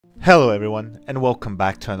Hello everyone, and welcome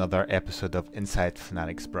back to another episode of Inside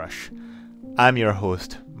Fnatic's Brush. I'm your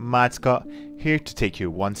host, Matt Scott, here to take you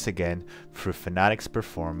once again through Fnatic's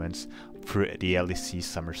performance through the LEC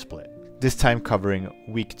Summer Split. This time covering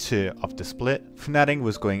week 2 of the split, Fnatic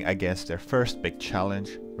was going against their first big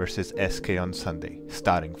challenge versus SK on Sunday,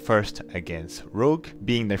 starting first against Rogue,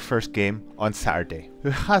 being their first game on Saturday,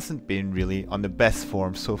 who hasn't been really on the best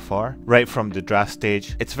form so far. Right from the draft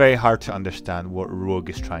stage, it's very hard to understand what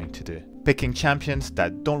Rogue is trying to do. Picking champions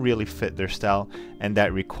that don't really fit their style and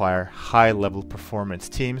that require high level performance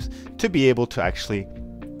teams to be able to actually,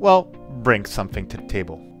 well, bring something to the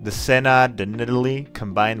table. The Senna, the Nidalee,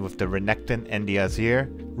 combined with the Renekton and the Azir,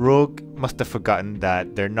 Rogue must have forgotten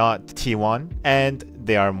that they're not T1 and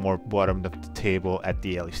they are more bottom of the table at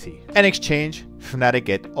the LEC. In exchange, Fnatic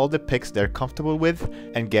get all the picks they're comfortable with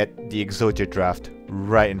and get the Exodia draft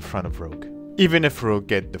right in front of Rogue. Even if Rogue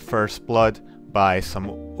get the first blood by some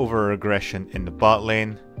over-aggression in the bot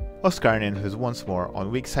lane, Oscarnin, who's once more on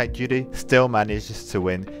weak side duty, still manages to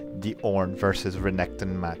win the Ornn versus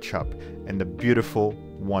Renekton matchup in the beautiful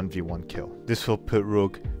 1v1 kill. This will put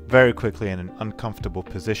Rogue very quickly in an uncomfortable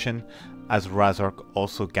position as Razork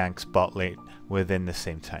also ganks bot lane within the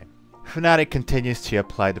same time. Fnatic continues to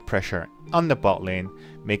apply the pressure on the bot lane,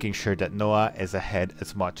 making sure that Noah is ahead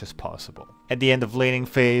as much as possible. At the end of laning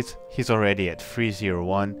phase, he's already at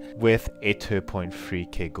 3-0-1 with a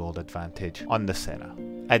 2.3k gold advantage on the Senna.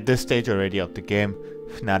 At this stage already of the game,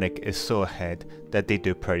 Fnatic is so ahead that they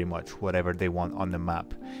do pretty much whatever they want on the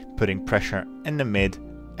map, putting pressure in the mid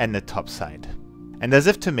and the top side. And as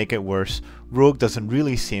if to make it worse, Rogue doesn't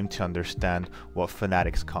really seem to understand what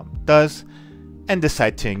Fnatic's comp does and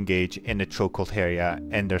decide to engage in the chokehold area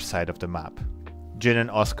in their side of the map. Jhin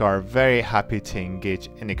and Oscar are very happy to engage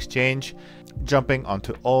in exchange, jumping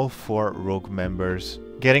onto all 4 Rogue members,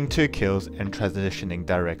 getting 2 kills and transitioning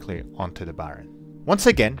directly onto the Baron. Once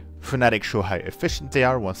again, Fnatic show how efficient they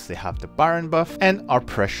are once they have the Baron buff and are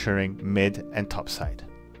pressuring mid and top side.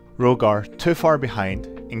 Rogue are too far behind,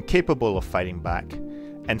 incapable of fighting back,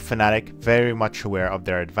 and Fnatic, very much aware of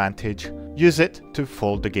their advantage, use it to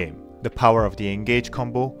fold the game. The power of the engage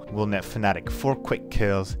combo will net Fnatic 4 quick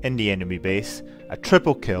kills in the enemy base, a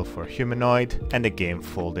triple kill for Humanoid, and the game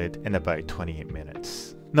folded in about 28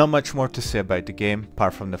 minutes. Not much more to say about the game,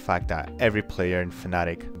 apart from the fact that every player in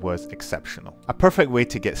Fnatic was exceptional. A perfect way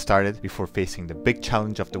to get started before facing the big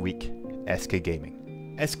challenge of the week, SK Gaming.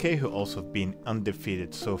 SK, who also have been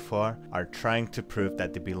undefeated so far, are trying to prove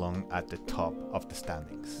that they belong at the top of the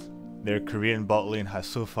standings. Their Korean bot lane has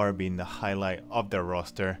so far been the highlight of their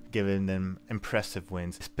roster, giving them impressive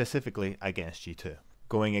wins, specifically against G2.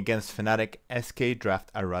 Going against Fnatic, SK draft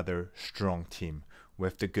a rather strong team,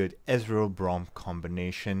 with the good Ezreal Braum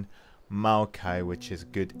combination, Maokai, which is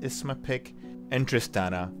good Isma pick, and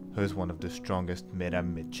Tristana, who is one of the strongest mid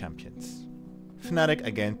champions. Fnatic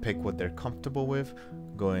again pick what they're comfortable with,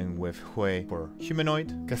 going with Hui for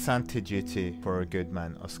Humanoid, K'Sante GT for a good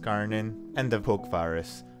man Oscarnin, and the Poke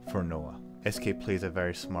Virus for Noah. SK plays a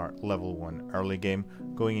very smart level 1 early game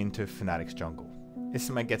going into Fnatic's jungle.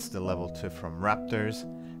 Isma gets the level 2 from Raptors,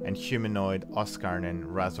 and Humanoid, Oscarnin,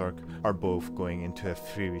 Razork are both going into a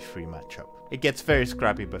 3v3 matchup. It gets very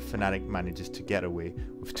scrappy, but Fnatic manages to get away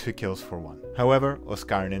with 2 kills for 1. However,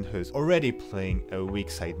 Oscarnin, who's already playing a weak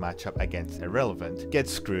side matchup against Irrelevant,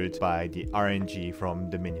 gets screwed by the RNG from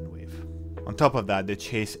the minion wave. On top of that, the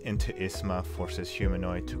chase into Isma forces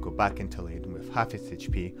Humanoid to go back into lane with half its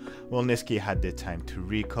HP, while Niski had the time to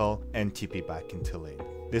recall and TP back into lane.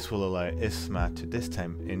 This will allow Isma to this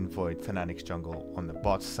time avoid Fnatic's jungle on the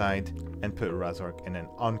bot side and put Razork in an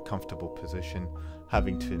uncomfortable position,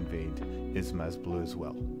 having to invade Isma's blue as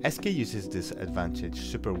well. SK uses this advantage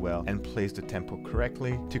super well and plays the tempo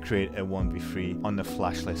correctly to create a 1v3 on the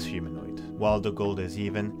flashless Humanoid. While the gold is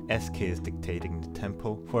even, SK is dictating the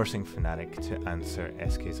tempo, forcing Fnatic to answer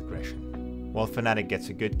SK's aggression. While Fnatic gets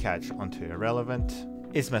a good catch onto Irrelevant,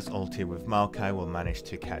 Isma's ulti with Maokai will manage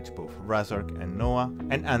to catch both Razork and Noah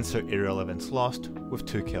and answer Irrelevant's lost with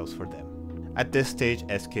 2 kills for them. At this stage,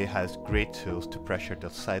 SK has great tools to pressure the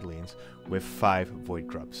side lanes with 5 Void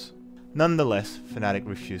Grubs. Nonetheless, Fnatic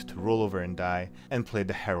refused to roll over and die and played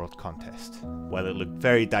the Herald contest. While it looked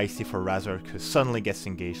very dicey for Razork, who suddenly gets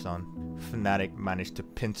engaged on, Fnatic managed to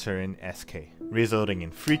pincer in SK, resulting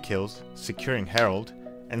in 3 kills, securing Herald,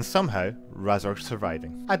 and somehow Razork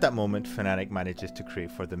surviving. At that moment, Fnatic manages to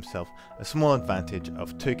create for themselves a small advantage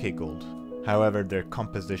of 2k gold. However, their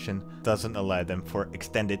composition doesn't allow them for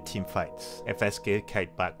extended team fights. If SK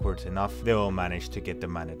kite backwards enough, they will manage to get the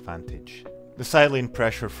man advantage. The side lane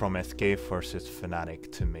pressure from SK forces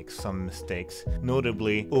Fnatic to make some mistakes,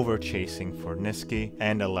 notably over chasing for Niski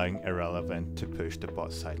and allowing Irrelevant to push the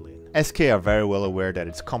bot side lane. SK are very well aware that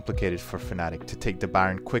it's complicated for Fnatic to take the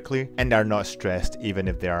Baron quickly and are not stressed even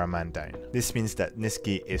if they are a man down. This means that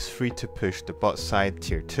Niski is free to push the bot side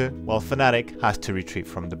tier 2 while Fnatic has to retreat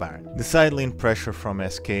from the Baron. The side lane pressure from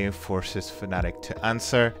SK forces Fnatic to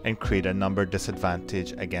answer and create a number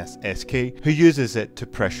disadvantage against SK, who uses it to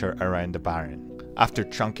pressure around the Baron. After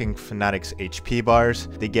chunking Fnatic's HP bars,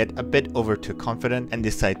 they get a bit over too confident and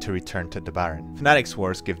decide to return to the Baron. Fnatic's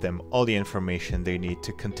wards give them all the information they need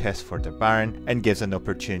to contest for the Baron and gives an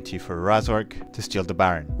opportunity for Razork to steal the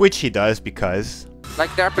Baron, which he does because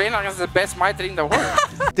like they're playing against the best Mitre in the world.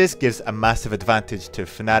 This gives a massive advantage to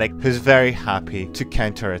Fnatic, who's very happy to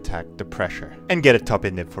counterattack the pressure and get a top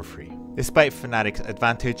inhib for free. Despite Fnatic's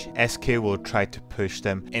advantage, SK will try to push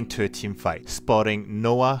them into a team fight, spotting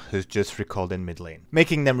Noah, who's just recalled in mid lane.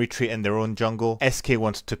 Making them retreat in their own jungle, SK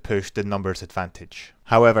wants to push the numbers advantage.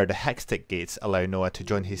 However, the Hextech gates allow Noah to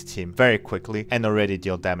join his team very quickly and already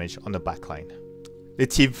deal damage on the backline. The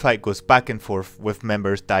team fight goes back and forth with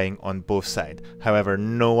members dying on both sides. However,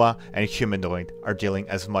 Noah and Humanoid are dealing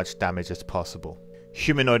as much damage as possible.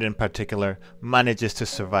 Humanoid in particular manages to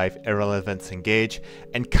survive Irrelevant's engage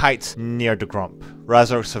and kites near the Gromp.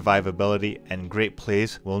 Razork's survivability and great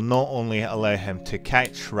plays will not only allow him to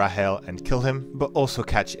catch Rahel and kill him, but also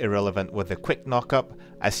catch Irrelevant with a quick knockup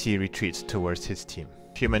as he retreats towards his team.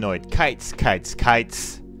 Humanoid kites,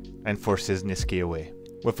 and forces Niski away.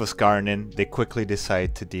 With Oscarin in, they quickly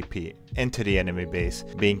decide to DP into the enemy base,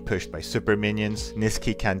 being pushed by super minions.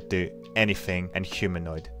 Niski can't do anything and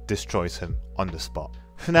Humanoid destroys him on the spot.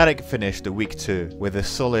 Fnatic finished the week 2 with a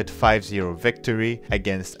solid 5-0 victory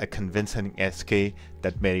against a convincing SK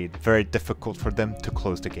that made it very difficult for them to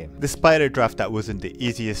close the game. Despite a draft that wasn't the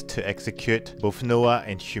easiest to execute, both Noah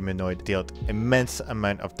and Humanoid dealt immense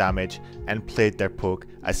amount of damage and played their poke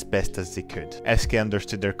as best as they could. SK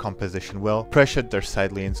understood their composition well, pressured their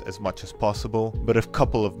side lanes as much as possible, but a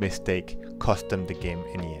couple of mistakes cost them the game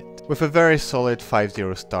in the end. With a very solid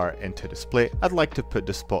 5-0 start into the split, I'd like to put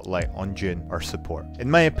the spotlight on Jun, our support. In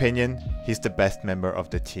my opinion, he's the best member of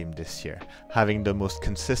the team this year, having the most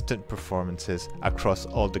consistent performances across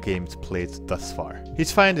all the games played thus far.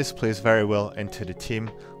 He's found his place very well into the team,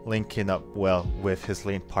 linking up well with his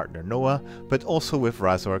lane partner Noah, but also with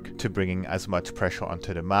Razork to bringing as much pressure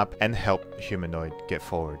onto the map and help Humanoid get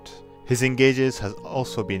forward. His engages has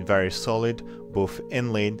also been very solid, both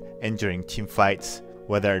in lane and during team fights,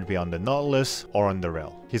 whether it be on the Nautilus or on the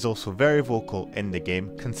rail. He's also very vocal in the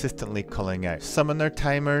game, consistently calling out summoner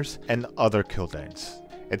timers and other cooldowns.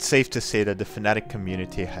 It's safe to say that the Fnatic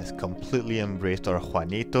community has completely embraced our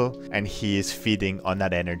Juanito and he is feeding on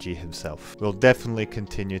that energy himself. We'll definitely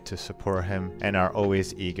continue to support him and are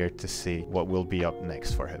always eager to see what will be up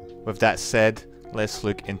next for him. With that said, let's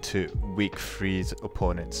look into week 3's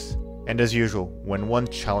opponents. And as usual, when one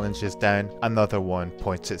challenge is down, another one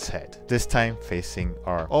points its head, this time facing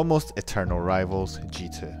our almost eternal rivals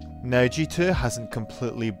G2. Now G2 hasn't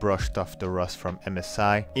completely brushed off the rust from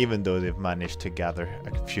MSI, even though they've managed to gather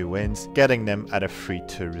a few wins, getting them at a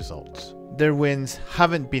 3-2 result. Their wins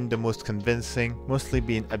haven't been the most convincing, mostly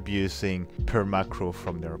been abusing per macro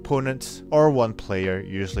from their opponents, or one player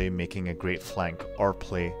usually making a great flank or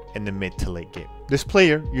play in the mid to late game. This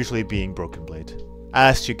player usually being Broken Blade. I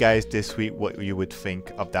asked you guys this week what you would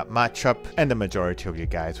think of that matchup, and the majority of you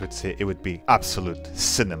guys would say it would be absolute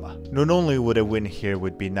cinema. Not only would a win here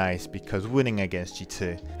would be nice because winning against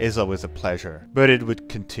G2 is always a pleasure, but it would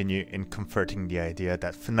continue in comforting the idea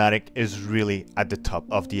that Fnatic is really at the top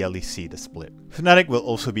of the LEC the split. Fnatic will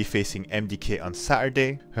also be facing MDK on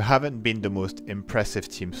Saturday, who haven't been the most impressive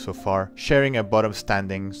team so far, sharing a bottom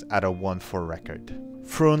standings at a 1-4 record.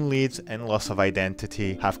 Throne leads and loss of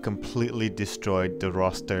identity have completely destroyed the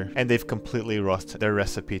roster, and they've completely lost their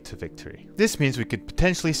recipe to victory. This means we could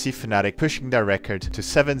potentially see Fnatic pushing their record to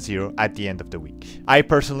 7-0 at the end of the week. I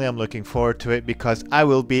personally am looking forward to it because I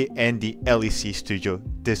will be in the LEC studio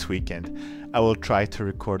this weekend. I will try to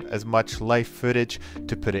record as much live footage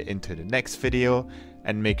to put it into the next video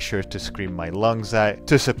and make sure to scream my lungs out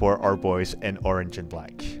to support our boys in orange and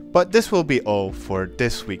black. But this will be all for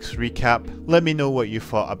this week's recap. Let me know what you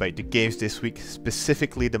thought about the games this week,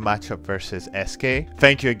 specifically the matchup versus SK.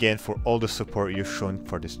 Thank you again for all the support you've shown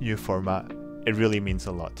for this new format. It really means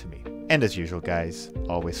a lot to me. And as usual guys,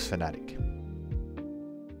 always Fnatic.